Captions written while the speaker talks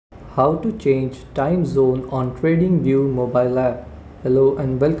How to change time zone on Tradingview mobile app. Hello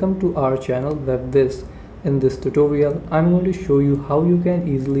and welcome to our channel Whizz. In this tutorial, I'm going to show you how you can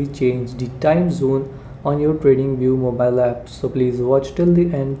easily change the time zone on your Tradingview mobile app. So please watch till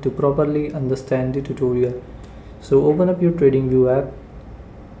the end to properly understand the tutorial. So open up your Tradingview app,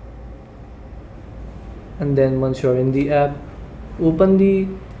 and then once you're in the app, open the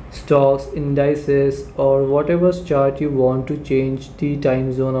stocks, indices, or whatever chart you want to change the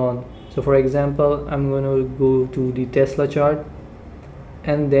time zone on. So for example, I'm going to go to the Tesla chart,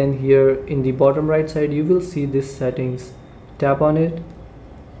 and then here in the bottom right side you will see this settings. Tap on it,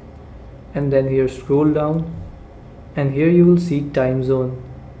 and then here scroll down, and here you will see time zone.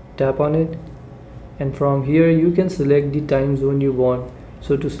 Tap on it, and from here you can select the time zone you want.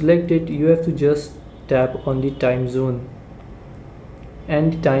 So to select it, you have to just tap on the time zone,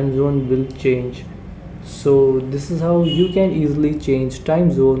 and the time zone will change. So this is how you can easily change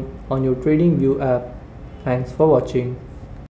time zone on your Tradingview app. Thanks for watching.